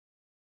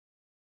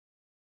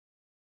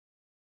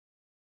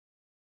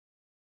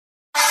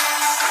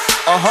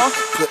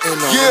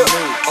Yeah.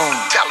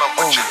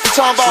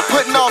 Talking about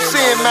putting off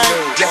sin, man.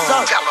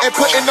 And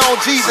putting on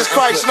Jesus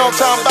Christ, you know what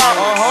I'm talking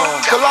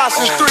about?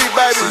 Colossians 3,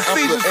 baby.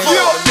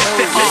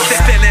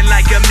 Feeling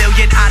like a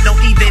million, I don't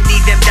even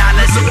need them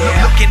dollars.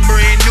 Looking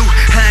brand new,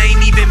 I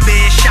ain't even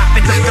been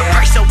shopping. The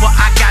price of what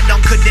I got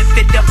on couldn't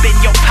fit up in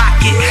your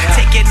pocket.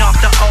 Taking off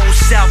the old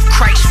self,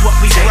 Christ, what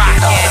we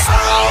rockin'.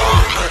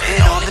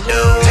 Putting on the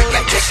new,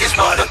 this is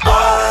what it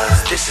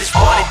was, this is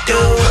what it do.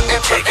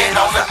 Taking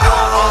on the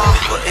old,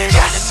 putting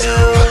on the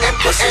new,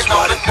 this is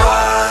what it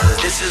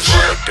was, this is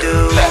what it do.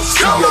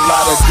 See, a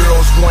lot of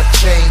girls want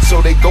chains,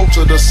 so they go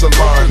to the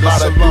salon. A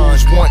lot of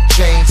dudes want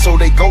chains, so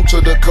they go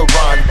to the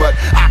Quran. But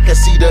I can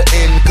see the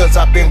end, cause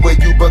I've been where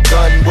you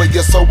begun, where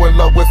you're so in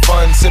love with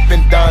fun,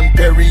 sipping Don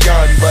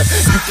Perignon. But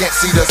you can't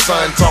see the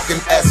sun, talking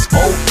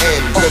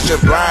S-O-N, cause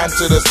you're blind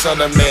to the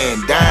Son of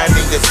Man, dying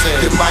in your sin.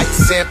 You might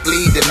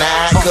simply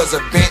deny, cause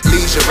a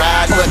Bentley's your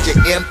ride, but you're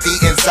empty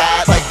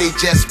inside, like they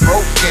just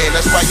broken.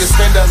 That's why you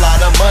spend a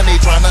lot of money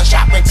trying to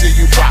shop until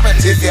you drop.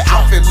 If your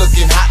outfit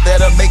looking hot,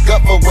 that'll make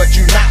up for what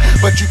you not.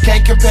 But you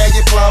can't compare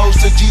your clothes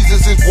to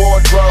Jesus'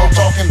 wardrobe.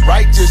 Talking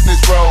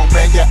righteousness road,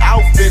 man, your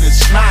outfit is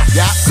snot.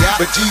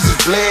 But Jesus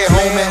bled,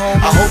 homie,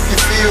 I hope you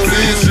feel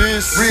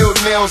this. Real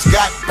nails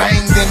got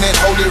banged in that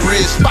holy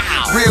wrist.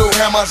 Real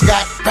hammers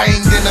got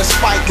banged in a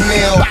spike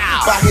nail.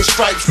 By his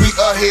stripes we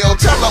are healed.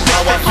 Tell them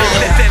how I feel.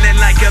 Feeling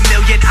like a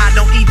million, I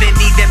don't even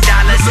need them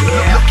dollars.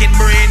 Looking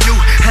brand new,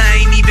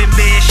 I ain't even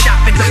been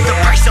shopping. The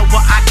price of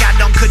what I got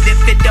on couldn't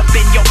fit up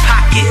in your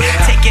pocket.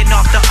 Taking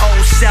off the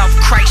old self,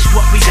 Christ,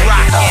 what we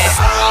rockin'.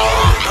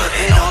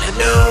 Putting on the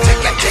new,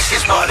 this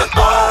is what it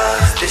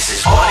was, this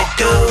is what it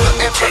do.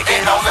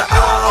 Taking on the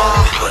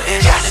old,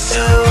 putting on the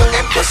new,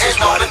 this is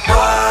what it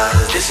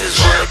was, this is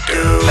what it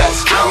do.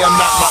 I am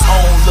not my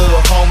own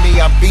little homie,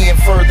 I'm being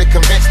further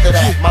convinced of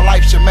that. My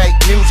life should make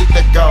music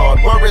to God.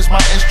 Where is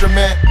my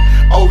instrument?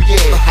 Oh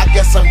yeah, I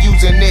guess I'm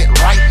using it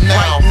right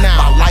now.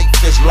 My life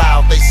is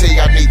loud, they say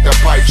I need the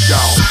pipe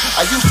down.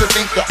 I used to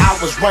think that I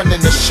was running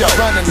the show.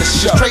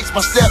 Trace my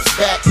steps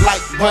back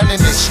like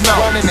running in snow.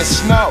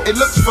 It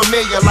looks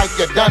familiar like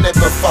you done it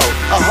before.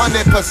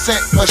 100%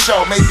 for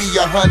sure, maybe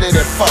 104.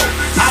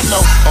 I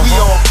know we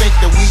all think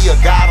that we a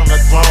God on the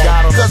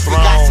throne, cause we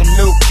got some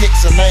new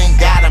kicks and they ain't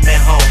got them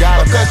at home.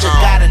 Because you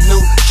got a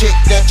new chick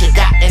that you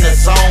got in the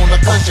zone, or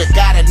cause you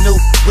got a new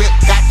whip,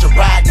 got you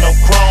riding on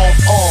chrome.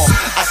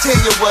 I tell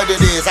you what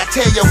it is, I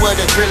tell you what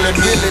it really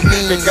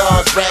means. The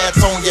God's wrath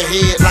on your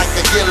head like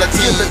a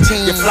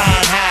guillotine. You're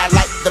flying high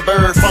like the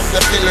bird from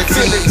the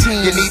Philippines.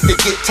 You need to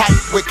get tight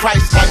with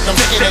Christ like them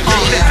skinny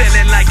jeans.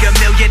 Feeling like a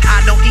million, I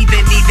don't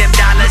even need them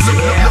dollars.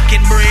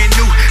 Looking brand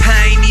new,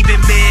 I ain't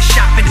even been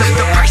shopping.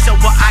 The price of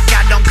what I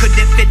got on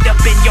couldn't fit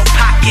up in your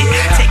pocket.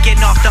 Taking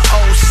off the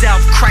old self,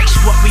 Christ,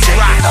 what we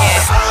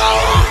rockin'.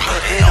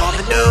 Putting on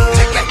the new,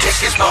 this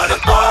is what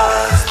it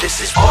was,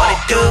 this is what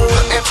it do.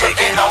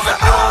 Taking on the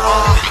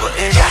old,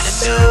 putting on the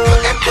new,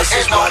 this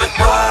is what it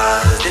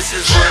was, this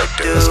is what it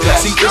do.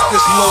 See, it's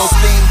this little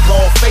thing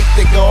called faith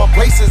that God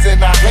places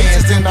in our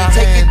hands. Then we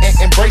take it and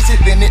embrace it,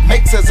 then it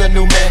makes us a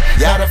new man.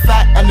 Matter of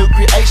fact, a new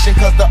creation,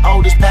 cause the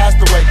old is passed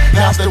away.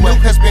 Now the new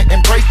has been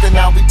embraced and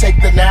now we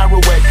take the narrow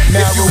way.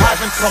 If you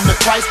haven't come to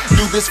Christ,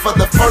 do this for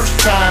the first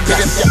time.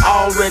 But if you're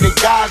already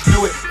God's,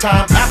 do it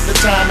time after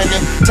time, and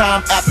then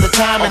time after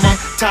time, and then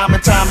time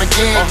and time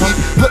again. Keep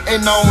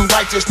putting on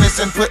righteousness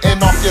and putting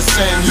off your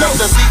sin. Let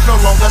the thief no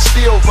longer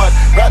steal, but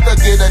rather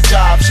get a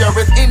job. Share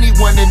with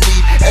anyone in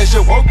need as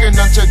you're working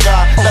unto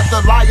God. Let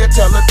the liar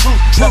tell the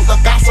truth, let the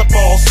gossip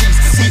all cease.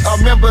 We are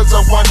members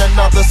of one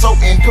another, so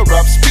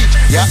incorrupt speech.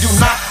 We do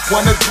not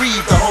want to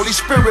grieve the Holy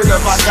Spirit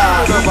of our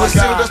God. He will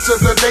seal us to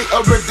the day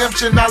of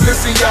redemption. Now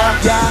listen, y'all,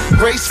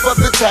 grace for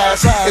the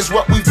task is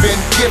what we've been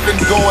given.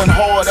 Going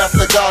hard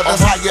after God,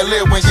 that's how you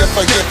live when you're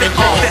forgiven.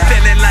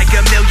 Feeling like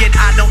a million,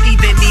 I don't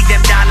even need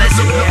them dollars.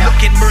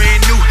 Looking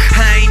brand new,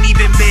 I ain't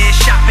even been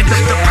shopping.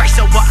 The price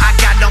of what I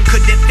got on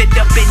couldn't fit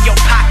up in your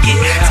pocket.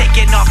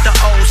 Taking off the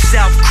old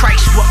self,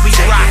 Christ, what we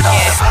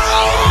rockin'.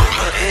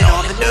 Putting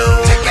on the new,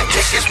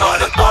 this is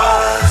what it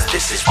was,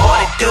 this is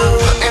what it do.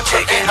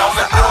 Taking on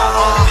the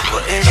old,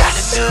 putting on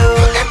the new,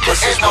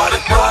 this is what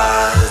it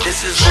was,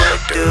 this is what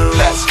it do.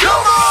 Let's go.